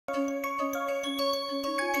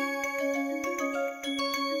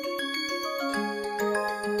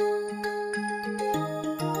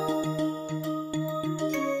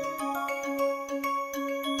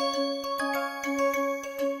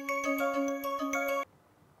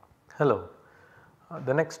Hello.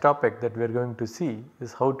 The next topic that we are going to see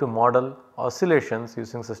is how to model oscillations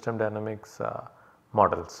using system dynamics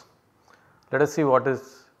models. Let us see what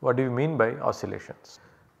do you mean by oscillations.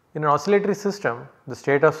 In an oscillatory system, the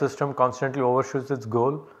state of system constantly overshoots its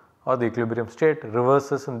goal or the equilibrium state,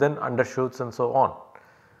 reverses and then undershoots and so on.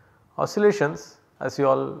 Oscillations, as you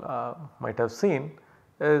all might have seen,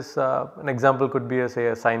 is an example could be say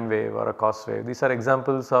a sine wave or a cos wave. These are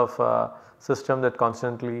examples of a system that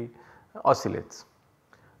constantly oscillates.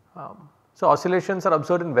 So oscillations are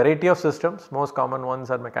observed in variety of systems. Most common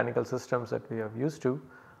ones are mechanical systems that we have used to,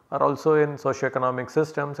 are also in socio-economic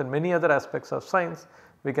systems and many other aspects of science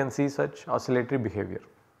we can see such oscillatory behavior.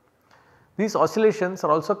 These oscillations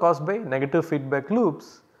are also caused by negative feedback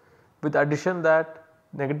loops, with addition that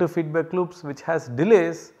negative feedback loops which has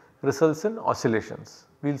delays results in oscillations.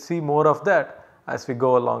 We will see more of that as we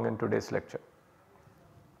go along in today's lecture.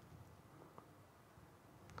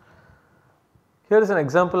 Here is an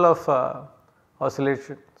example of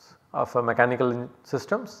oscillations of mechanical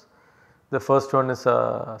systems. The first one is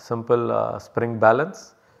a simple spring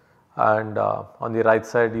balance, and on the right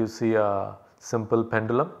side you see a simple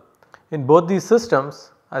pendulum. In both these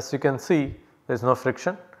systems, as you can see, there is no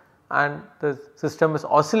friction and the system is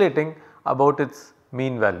oscillating about its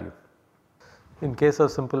mean value. In case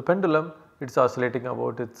of simple pendulum, it is oscillating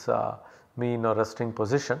about its mean or resting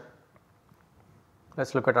position. Let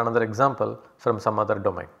us look at another example from some other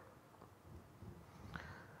domain.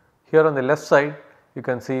 Here on the left side you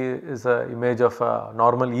can see is an image of a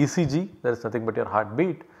normal ECG, there is nothing but your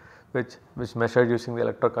heartbeat which measured using the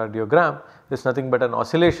electrocardiogram. There is nothing but an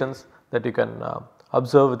oscillations that you can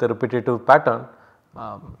observe with a repetitive pattern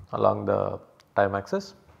along the time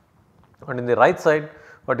axis. And in the right side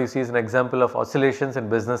what you see is an example of oscillations in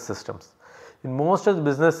business systems. In most of the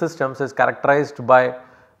business systems is characterized by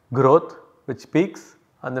growth which peaks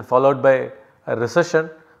and then followed by a recession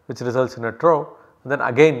which results in a trough, and then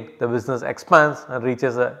again the business expands and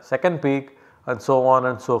reaches a second peak and so on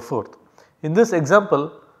and so forth. In this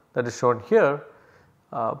example that is shown here,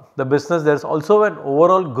 the business, there is also an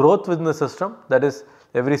overall growth within the system, that is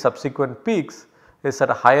every subsequent peaks is at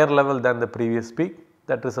a higher level than the previous peak,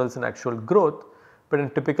 that results in actual growth. But in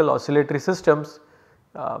typical oscillatory systems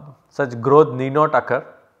such growth need not occur.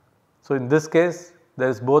 So in this case there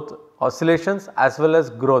is both oscillations as well as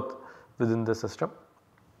growth within the system.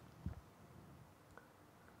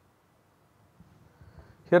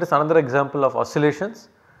 Here is another example of oscillations.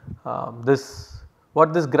 What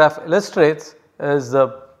this graph illustrates is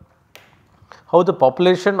how the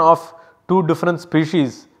population of two different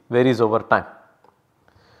species varies over time.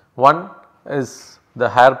 One is the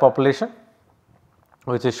hare population,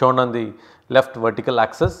 which is shown on the left vertical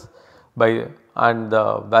axis and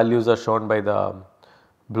the values are shown by the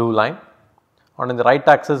blue line. And on the right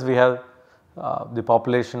axis we have the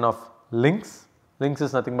population of lynx. Lynx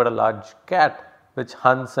is nothing but a large cat which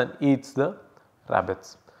hunts and eats the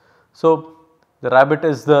rabbits. So the rabbit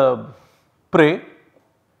is the prey,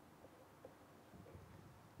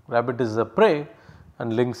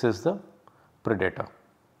 and lynx is the predator.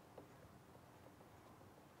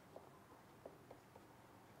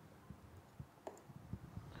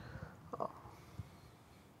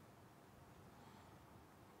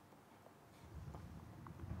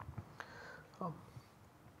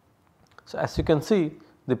 So as you can see,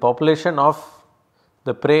 the population of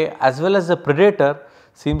the prey as well as the predator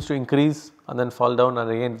seems to increase and then fall down and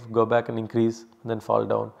again go back and increase and then fall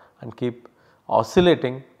down and keep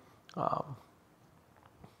oscillating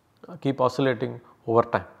over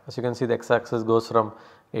time. As you can see, the x axis goes from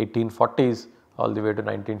 1840s all the way to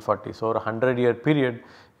 1940s. So over a 100-year period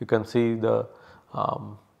you can see the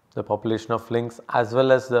population of lynx as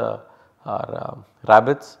well as the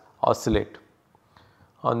rabbits oscillate.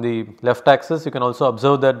 On the left axis you can also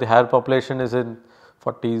observe that the hare population is in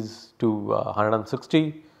 40s to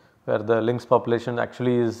 160, where the lynx population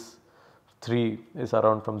actually is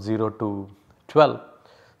around from 0 to 12.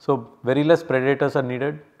 So very less predators are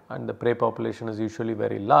needed and the prey population is usually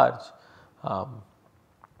very large.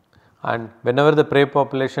 And whenever the prey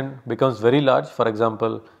population becomes very large, for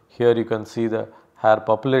example here you can see the hare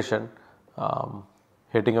population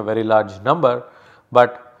hitting a very large number,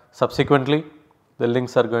 but subsequently the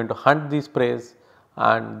lynx are going to hunt these preys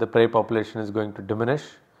and the prey population is going to diminish,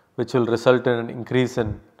 which will result in an increase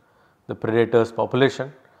in the predators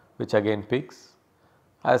population, which again peaks.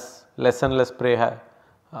 As less and less prey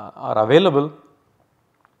are available,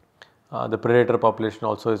 the predator population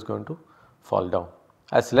also is going to fall down.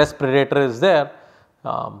 As less predator is there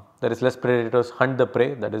is less predators hunt the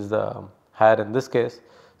prey, that is the hare in this case.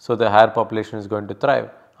 So the hare population is going to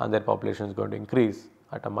thrive and their population is going to increase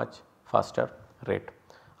at a much faster rate,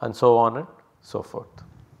 and so on and so forth.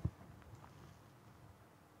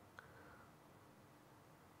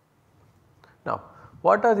 Now,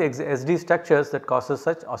 what are the SD structures that causes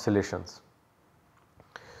such oscillations?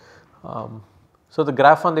 So, the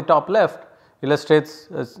graph on the top left illustrates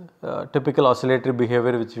a typical oscillatory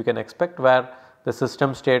behavior which we can expect, where the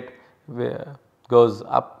system state goes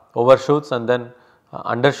up, overshoots, and then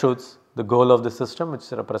undershoots the goal of the system, which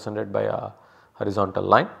is represented by a horizontal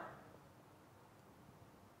line.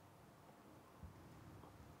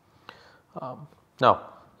 Now,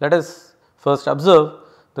 let us first observe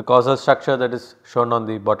the causal structure that is shown on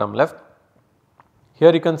the bottom left.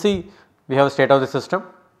 Here you can see we have a state of the system,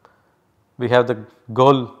 we have the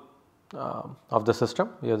goal of the system,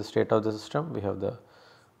 we have the state of the system, we have the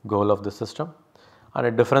goal of the system, and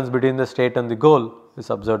a difference between the state and the goal is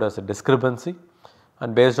observed as a discrepancy,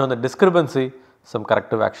 and based on the discrepancy some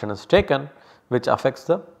corrective action is taken which affects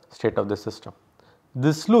the state of the system.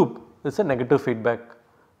 This loop is a negative feedback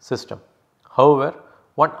system. However,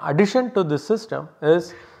 one addition to this system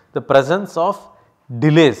is the presence of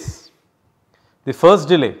delays. The first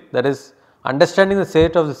delay, that is understanding the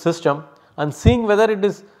state of the system and seeing whether it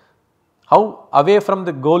is how away from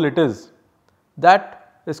the goal it is,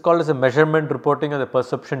 that is called as a measurement reporting of the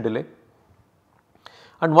perception delay.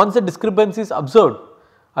 And once the discrepancy is observed,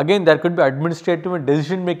 again there could be administrative and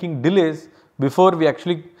decision making delays before we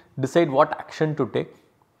actually decide what action to take.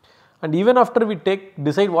 And even after we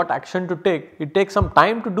decide what action to take, it takes some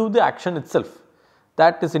time to do the action itself.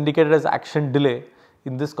 That is indicated as action delay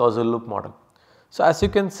in this causal loop model. So, as you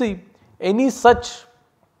can see, any such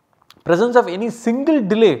presence of any single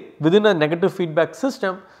delay within a negative feedback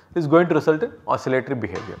system is going to result in oscillatory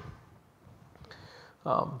behavior,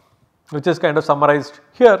 which is kind of summarized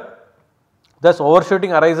here. Thus,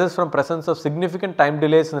 overshooting arises from presence of significant time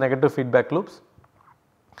delays in the negative feedback loops.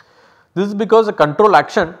 This is because the control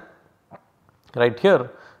action right here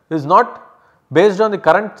is not based on the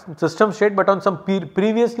current system state, but on some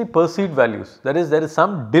previously perceived values. That is, there is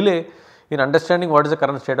some delay in understanding what is the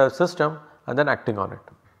current state of the system and then acting on it.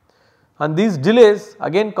 And these delays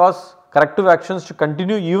again cause corrective actions to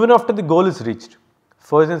continue even after the goal is reached,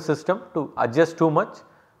 forcing the system to adjust too much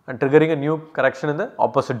and triggering a new correction in the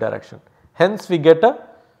opposite direction. Hence, we get a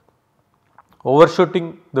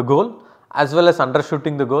overshooting the goal as well as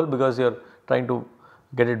undershooting the goal, because you are trying to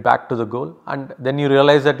get it back to the goal, and then you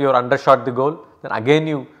realize that you are undershot the goal, then again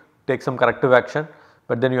you take some corrective action,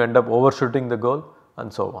 but then you end up overshooting the goal,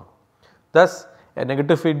 and so on. Thus, a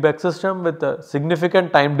negative feedback system with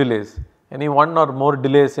significant time delays, any one or more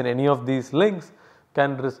delays in any of these links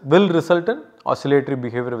will result in oscillatory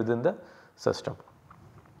behavior within the system.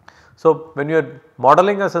 So, when you are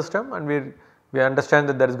modeling a system and we understand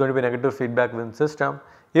that there is going to be negative feedback within system,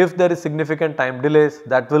 if there is significant time delays,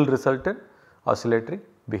 that will result in oscillatory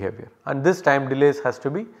behavior, and this time delays has to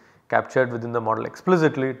be captured within the model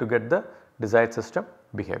explicitly to get the desired system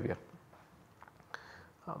behavior.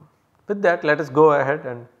 With that, let us go ahead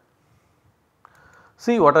and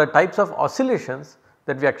see what are the types of oscillations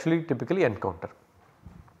that we actually typically encounter.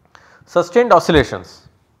 Sustained oscillations.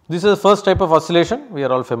 This is the first type of oscillation we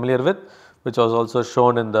are all familiar with, which was also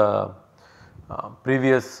shown in the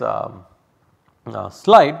previous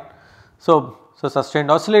slide. So,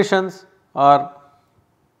 sustained oscillations are,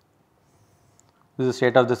 this is the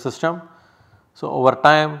state of the system. So, over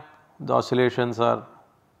time the oscillations are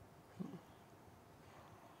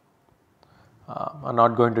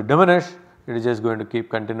not going to diminish, it is just going to keep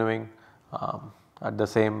continuing at the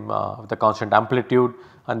same the constant amplitude,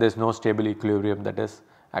 and there is no stable equilibrium that is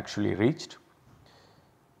actually reached.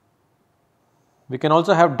 We can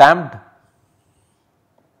also have damped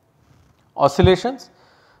oscillations.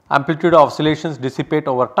 Amplitude of oscillations dissipate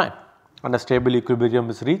over time and a stable equilibrium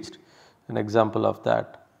is reached. An example of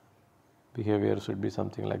that behavior should be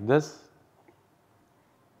something like this,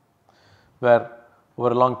 where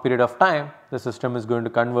over a long period of time the system is going to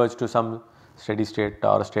converge to some steady state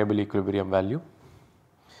or stable equilibrium value.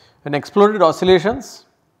 In exploded oscillations,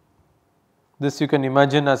 this you can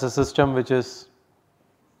imagine as a system which is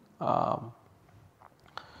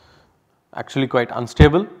actually quite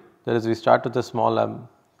unstable. That is, we start with a small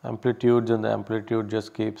amplitudes and the amplitude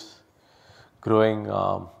just keeps growing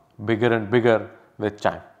bigger and bigger with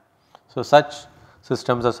time. So, such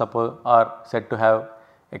systems are said to have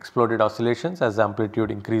exploded oscillations as the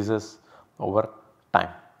amplitude increases over time.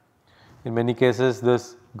 In many cases,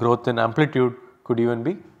 this growth in amplitude could even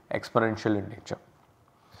be exponential in nature.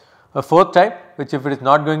 A fourth type, which if it is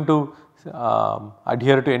not going to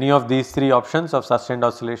adhere to any of these three options of sustained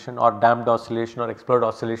oscillation or damped oscillation or exploded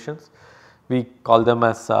oscillations, we call them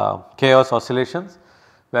as chaos oscillations,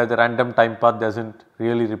 where the random time path does not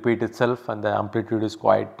really repeat itself and the amplitude is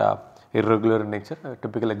quite irregular in nature. A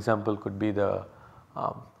typical example could be the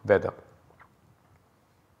weather.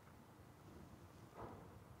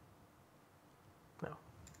 Now,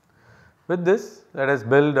 with this, let us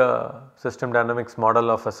build a system dynamics model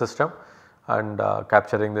of a system and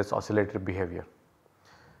capturing this oscillatory behavior.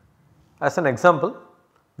 As an example,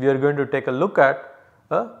 we are going to take a look at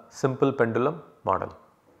a simple pendulum model.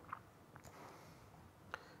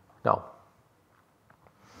 Now,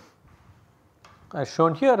 as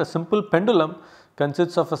shown here, a simple pendulum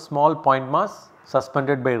consists of a small point mass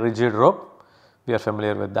suspended by rigid rope. We are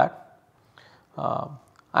familiar with that.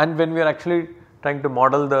 And when we are actually trying to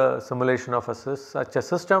model the simulation of such a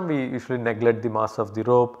system, we usually neglect the mass of the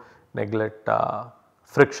rope, neglect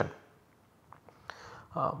friction.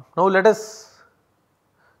 Now, let us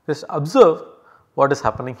just observe what is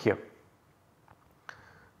happening here.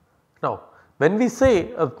 Now, when we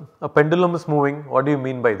say a pendulum is moving, what do you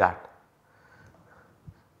mean by that?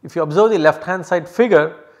 If you observe the left hand side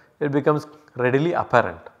figure, it becomes readily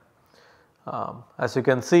apparent. As you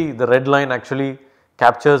can see, the red line actually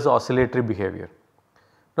captures oscillatory behavior.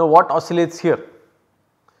 Now, what oscillates here?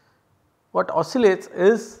 What oscillates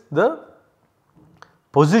is the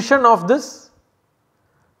position of this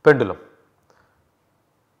pendulum.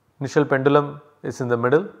 Initial pendulum is in the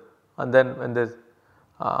middle, and then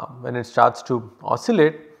when it starts to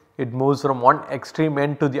oscillate, it moves from one extreme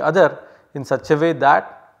end to the other in such a way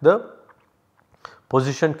that the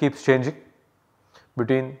position keeps changing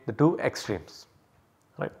between the two extremes,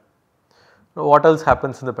 right. Now, what else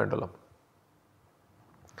happens in the pendulum?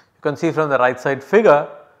 You can see from the right side figure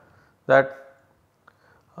that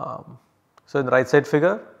so in the right side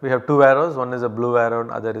figure we have two arrows, one is a blue arrow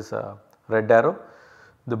and other is a red arrow.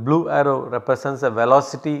 The blue arrow represents the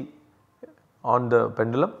velocity on the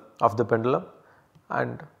pendulum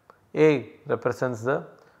and A represents the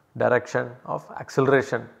direction of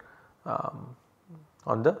acceleration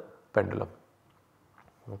on the pendulum.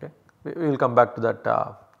 Okay. We will come back to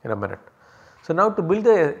that in a minute. So, now to build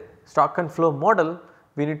a stock and flow model,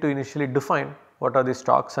 we need to initially define what are the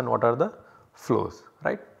stocks and what are the flows,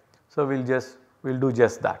 right. So, we will do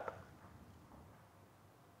just that.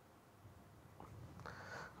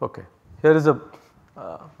 Okay. Here is a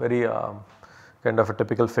very kind of a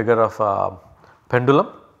typical figure of a pendulum,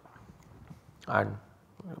 and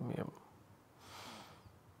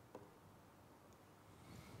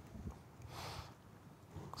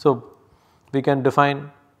so we can define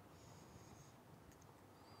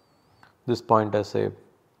this point as a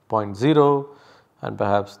point 0 and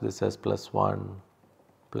perhaps this as +1,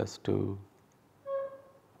 +2,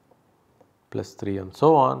 +3 and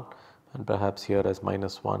so on, and perhaps here as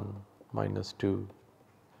 -1, -2,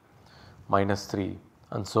 -3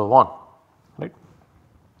 and so on, right.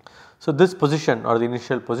 So, this position or the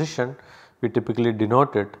initial position we typically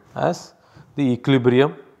denote it as the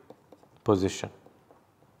equilibrium position.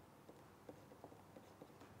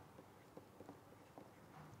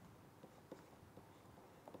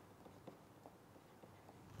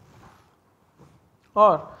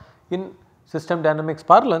 Or in system dynamics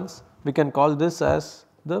parlance, we can call this as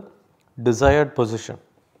the desired position.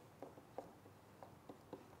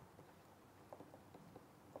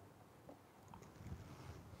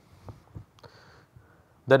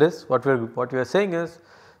 That is what we are saying is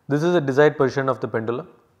this is a desired position of the pendulum,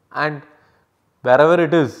 and wherever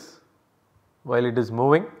it is while it is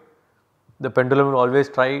moving, the pendulum will always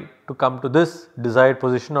try to come to this desired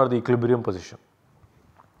position or the equilibrium position.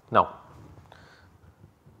 Now,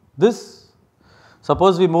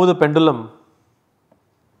 suppose we move the pendulum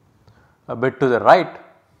a bit to the right,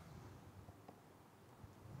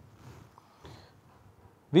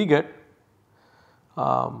 we get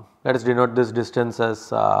let us denote this distance as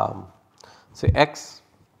say x,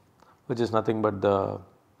 which is nothing but the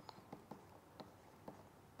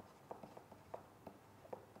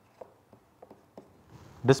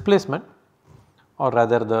displacement, or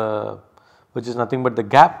rather which is nothing but the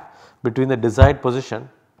gap between the desired position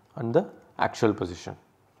and the actual position,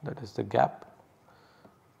 that is the gap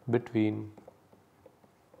between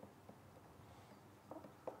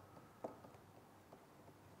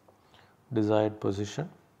desired position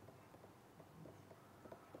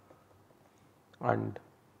and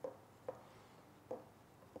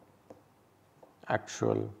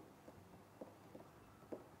actual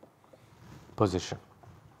position,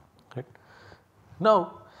 right.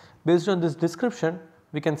 Now, based on this description,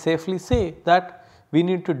 we can safely say that we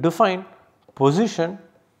need to define position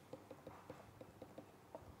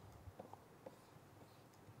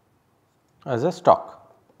as a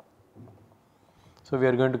stock. So, we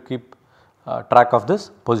are going to keep track of this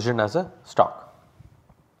position as a stock.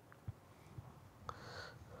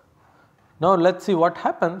 Now let us see what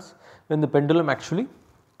happens when the pendulum actually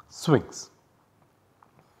swings.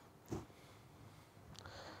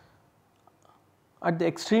 At the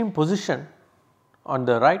extreme position on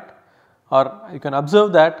the right, or you can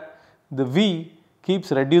observe that the V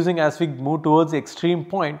keeps reducing as we move towards the extreme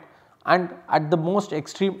point, and at the most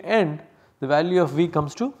extreme end the value of V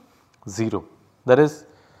comes to 0. That is,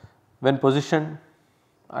 when positioned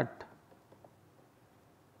at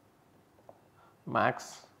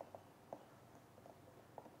max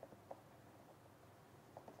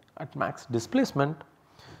displacement,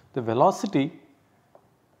 the velocity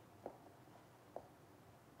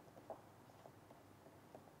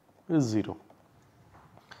is 0.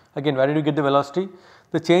 Again, where did you get the velocity?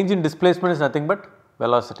 The change in displacement is nothing but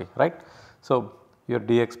velocity, right. So, your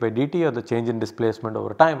dx by dt, or the change in displacement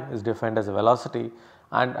over time, is defined as a velocity,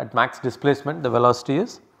 and at max displacement the velocity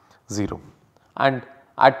is 0, and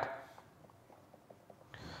at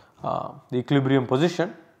the equilibrium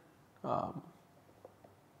position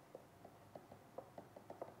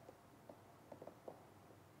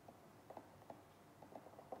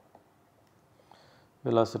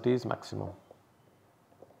velocity is maximum.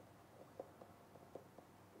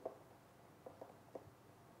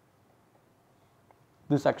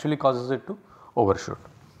 This actually causes it to overshoot,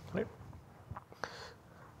 right.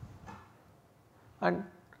 And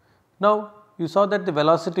now you saw that the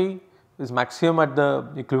velocity is maximum at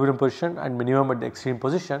the equilibrium position and minimum at the extreme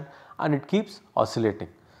position, and it keeps oscillating.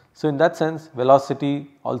 So, in that sense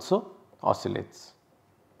velocity also oscillates.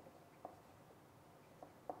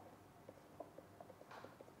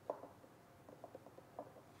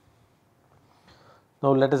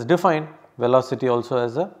 Now let us define velocity also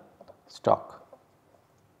as a stock.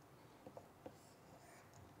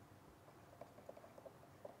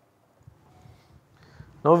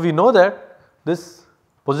 Now we know that this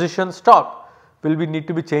position stock will need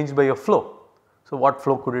to be changed by a flow. So what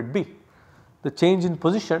flow could it be? The change in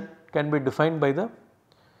position can be defined by the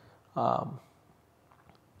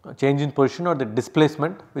change in position or the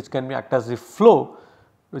displacement, which can be act as the flow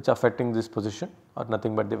which affecting this position, or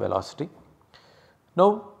nothing but the velocity.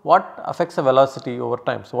 Now what affects the velocity over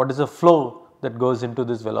time? So what is the flow that goes into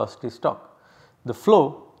this velocity stock? The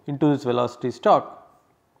flow into this velocity stock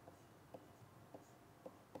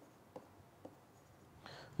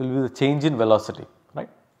will be the change in velocity, right.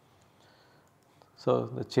 So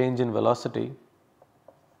the change in velocity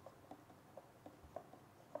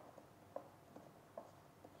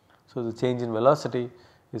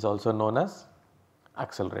is also known as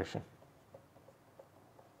acceleration.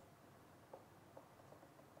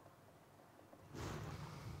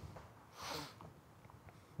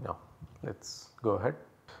 Now let us go ahead.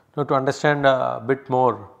 Now to understand a bit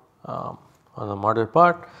more on the model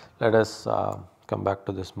part, let us come back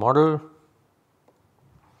to this model.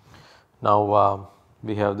 Now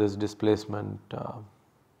we have this displacement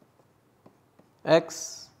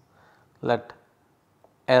x, let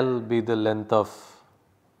L be the length of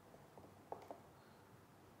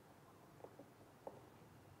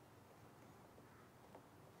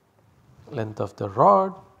the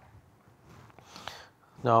rod.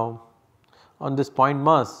 Now on this point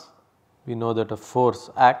mass we know that a force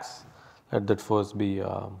acts, let that force be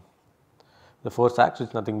the force acts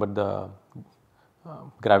is nothing but the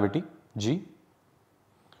gravity G,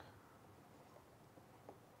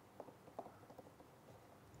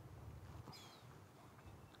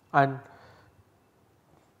 and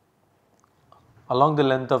along the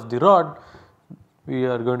length of the rod we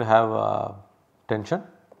are going to have tension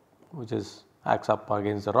which is acts up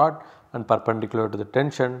against the rod, and perpendicular to the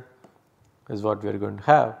tension is what we are going to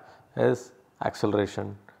have is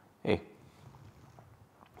acceleration A.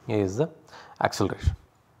 A is the acceleration,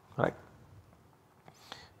 right.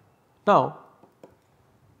 Now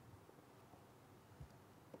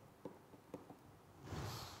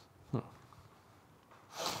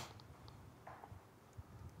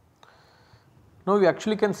we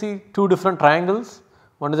actually can see two different triangles.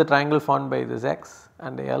 One is a triangle formed by this x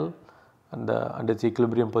and L and its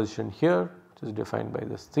equilibrium position here, which is defined by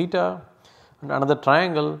this theta, and another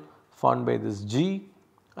triangle formed by this G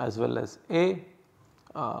as well as A,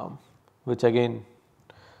 which again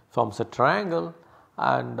forms a triangle,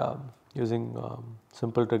 and using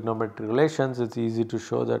simple trigonometric relations it is easy to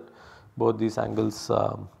show that both these angles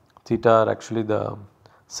theta are actually the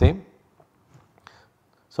same.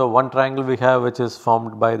 So one triangle we have which is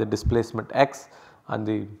formed by the displacement x and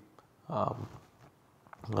the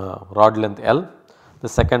rod length L. The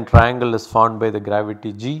second triangle is formed by the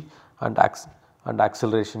gravity G and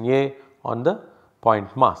acceleration A on the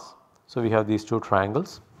point mass. So, we have these two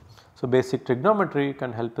triangles. So, basic trigonometry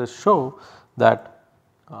can help us show that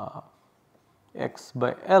x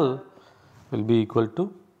by L will be equal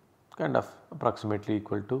to kind of approximately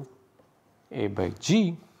equal to A by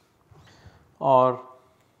G, or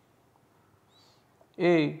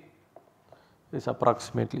A is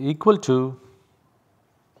approximately equal to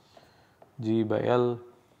G by L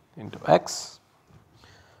into x,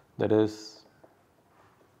 that is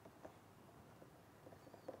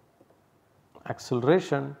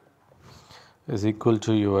acceleration is equal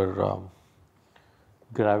to your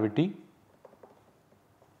gravity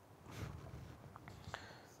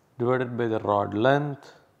divided by the rod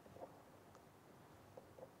length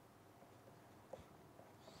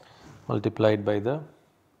multiplied by the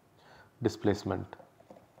displacement.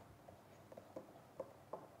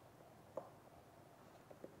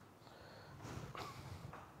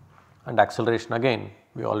 And acceleration again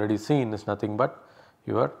we already seen is nothing but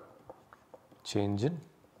your change in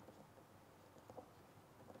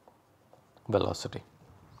velocity.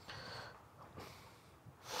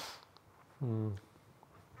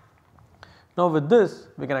 Now with this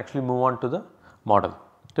we can actually move on to the model.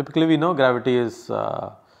 Typically we know gravity is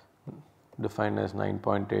defined as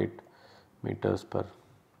 9.8 meters per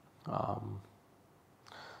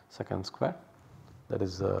second square. That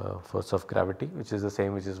is the force of gravity, which is the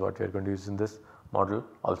same which is what we are going to use in this model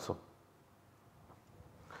also.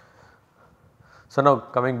 So now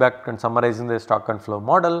coming back and summarizing the stock and flow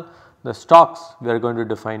model, the stocks we are going to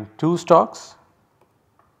define two stocks,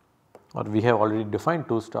 or we have already defined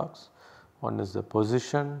two stocks. One is the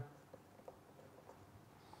position,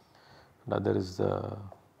 the other is the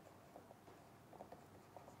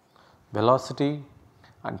velocity,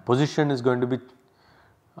 and position is going to be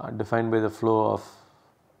defined by the flow of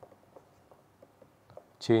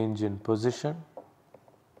change in position,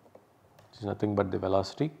 which is nothing but the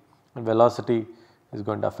velocity, and velocity is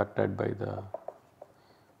going to be affected by the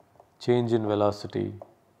change in velocity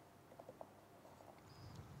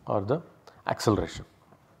or the acceleration.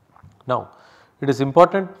 Now it is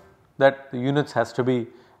important that the units has to be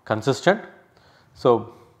consistent.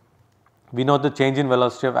 So we know the change in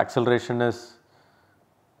velocity of acceleration is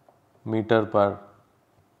meter per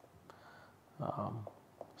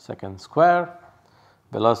second square,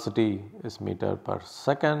 velocity is meter per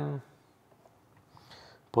second,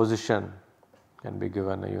 position can be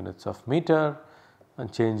given in units of meter,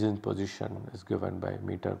 and change in position is given by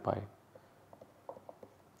meter by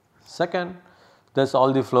second. Thus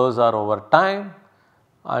all the flows are over time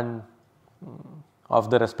and of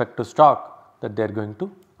the respective stock that they are going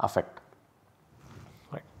to affect.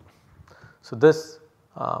 Right. So this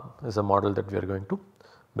is a model that we are going to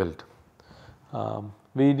build.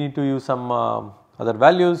 We need to use some other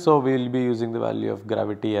values. So we will be using the value of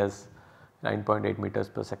gravity as 9.8 meters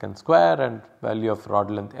per second square and value of rod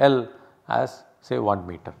length L as say 1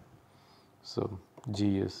 meter. So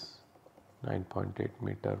G is 9.8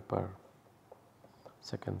 meter per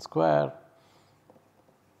second square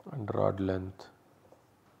and rod length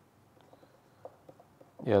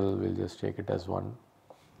L, will just take it as 1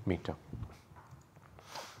 meter.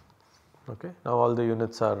 Okay. Now all the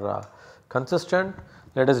units are consistent.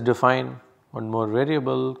 Let us define one more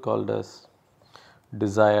variable called as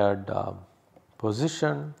desired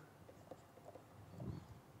position,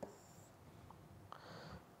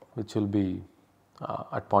 which will be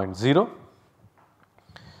at point 0.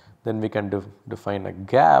 Then we can define a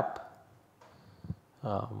gap,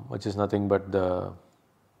 which is nothing but the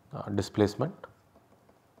displacement,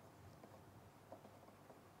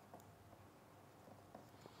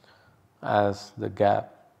 as the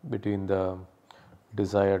gap between the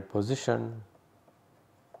desired position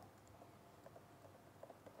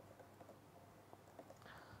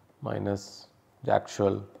minus the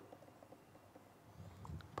actual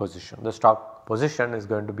position. The stock position is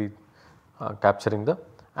going to be capturing the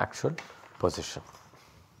actual position.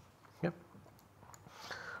 Okay.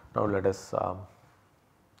 Now let us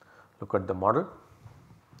look at the model.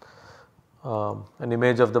 An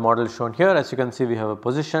image of the model shown here. As you can see, we have a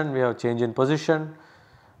position, we have change in position,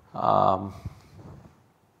 and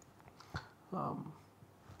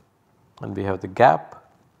we have the gap,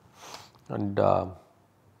 and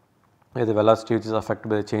we have the velocity which is affected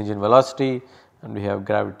by the change in velocity, and we have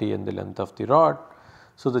gravity and the length of the rod.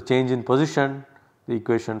 So the change in position, the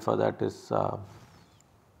equation for that is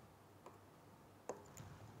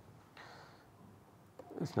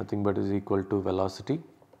nothing but is equal to velocity,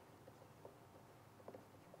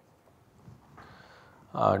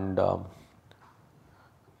 and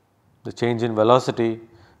the change in velocity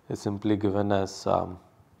is simply given as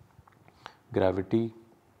gravity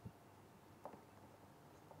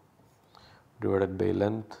divided by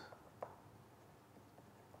length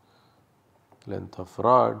of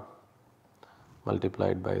rod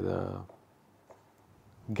multiplied by the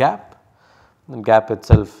gap. And gap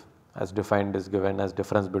itself as defined is given as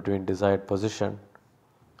difference between desired position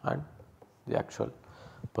and the actual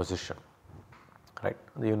position, right.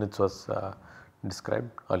 The units was described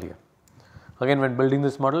earlier. Again, when building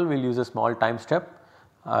this model, we will use a small time step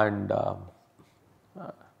and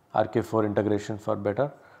RK4 integration for better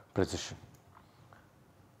precision.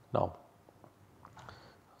 Now,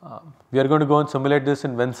 we are going to go and simulate this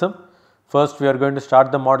in Vensim. First, we are going to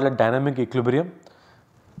start the model at dynamic equilibrium.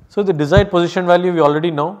 So, the desired position value we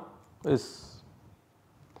already know is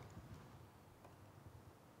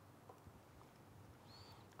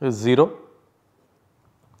is 0.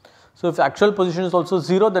 So, if actual position is also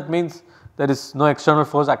 0, that means there is no external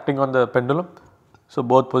force acting on the pendulum. So,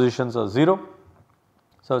 both positions are 0.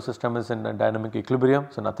 So, system is in a dynamic equilibrium,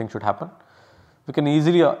 so nothing should happen. We can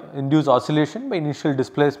easily induce oscillation by initial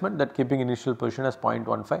displacement, that keeping initial position as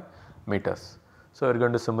 0.15 meters. So, we are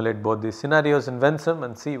going to simulate both these scenarios in Vensim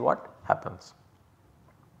and see what happens.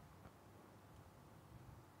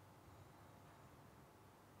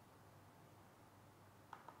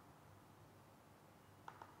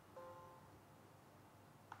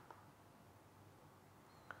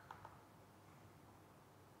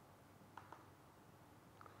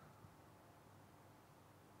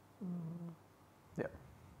 Yeah,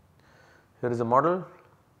 here is a model.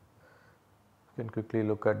 You can quickly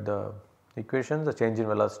look at the equations. The change in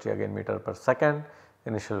velocity again meter per second,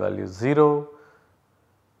 initial value 0,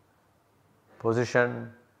 position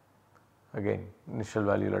again initial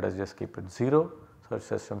value let us just keep it 0. So,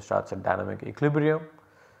 system starts at dynamic equilibrium.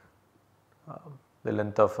 The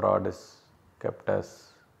length of rod is kept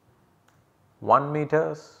as 1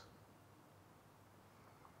 meters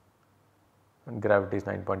and gravity is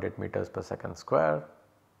 9.8 meters per second square.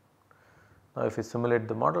 Now, if we simulate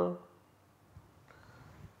the model,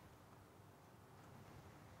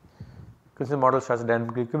 because the model starts at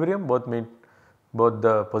dynamic equilibrium, both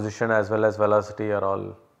the position as well as velocity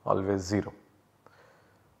are always 0.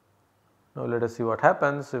 Now, let us see what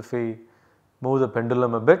happens if we move the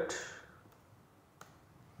pendulum a bit,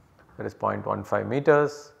 that is 0.15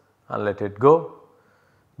 meters, and let it go.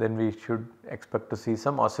 Then we should expect to see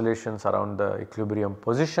some oscillations around the equilibrium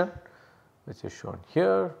position, which is shown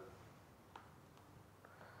here,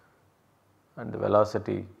 and the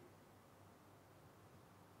velocity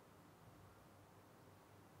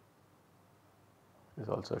is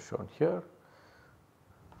also shown here.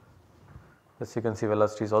 As you can see,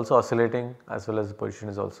 velocity is also oscillating as well as the position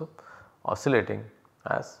is also oscillating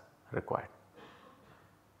as required.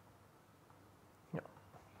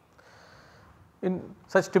 In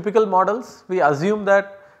such typical models, we assume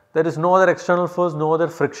that there is no other external force, no other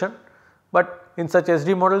friction, but in such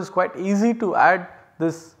SD model it is quite easy to add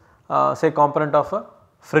this say component of a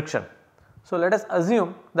friction. So, let us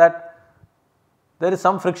assume that there is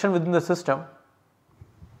some friction within the system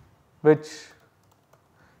which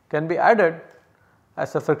can be added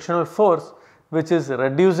as a frictional force which is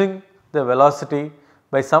reducing the velocity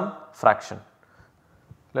by some fraction.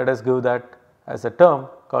 Let us give that as a term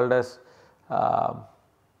called as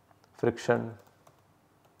friction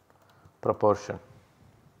proportion.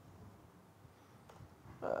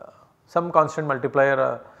 Some constant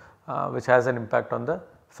multiplier which has an impact on the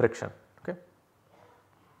friction. Okay.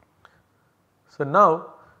 So,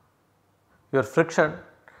 now your friction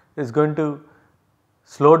is going to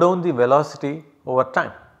slow down the velocity over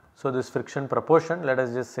time. So, this friction proportion, let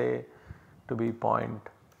us just say to be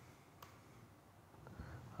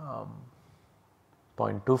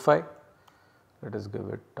 0.25. Let us give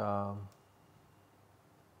it 1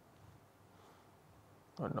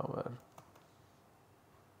 over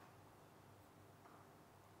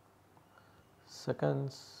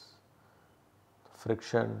seconds.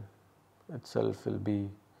 Friction itself will be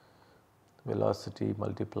velocity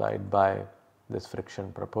multiplied by this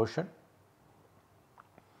friction proportion,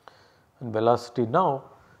 and velocity now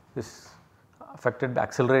is affected by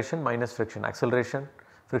acceleration minus friction.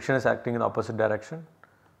 Friction is acting in the opposite direction.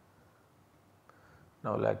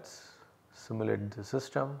 Now, let us simulate the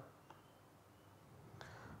system.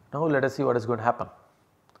 Now, let us see what is going to happen.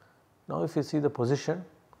 Now, if you see the position,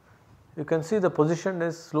 you can see the position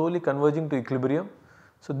is slowly converging to equilibrium.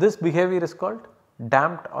 So, this behavior is called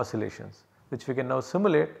damped oscillations, which we can now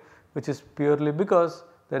simulate, which is purely because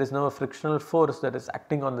there is now a frictional force that is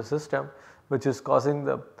acting on the system, which is causing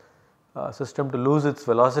the system to lose its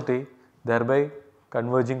velocity, thereby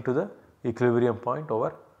converging to the equilibrium point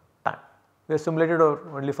over time. We have simulated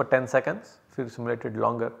only for 10 seconds. If you simulate it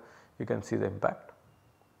longer, you can see the impact.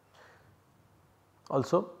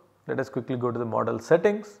 also. Let us quickly go to the model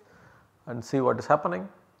settings and see what is happening.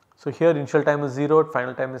 So, here initial time is 0,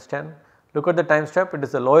 final time is 10. Look at the time step, it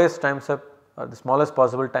is the lowest time step or the smallest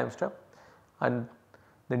possible time step, and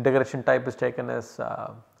the integration type is taken as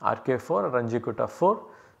RK4 or Ranjikuta 4.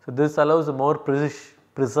 So, this allows a more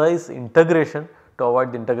precise integration to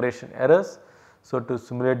avoid the integration errors. So, to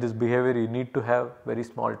simulate this behavior you need to have very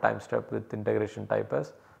small time step with integration type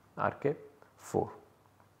as RK4.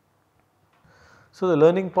 So, the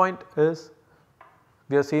learning point is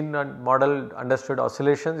we have seen and modeled understood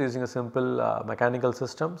oscillations using a simple mechanical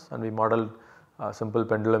systems, and we modeled simple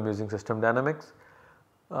pendulum using system dynamics.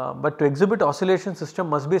 But to exhibit oscillation system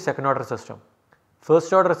must be a second order system.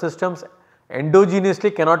 First order systems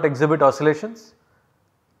endogenously cannot exhibit oscillations,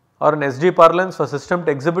 or in SD parlance for system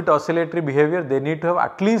to exhibit oscillatory behavior they need to have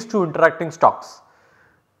at least 2 interacting stocks,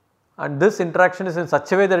 and this interaction is in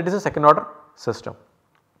such a way that it is a second order system.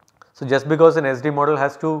 So, just because an SD model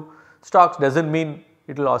has 2 stocks does not mean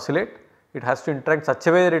it will oscillate, it has to interact such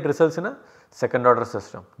a way that it results in a second order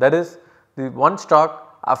system. That is, the one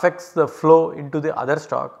stock affects the flow into the other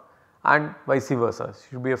stock and vice versa. It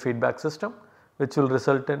should be a feedback system which will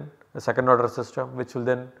result in a second order system, which will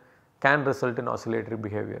then can result in oscillatory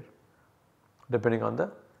behavior depending on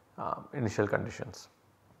the initial conditions.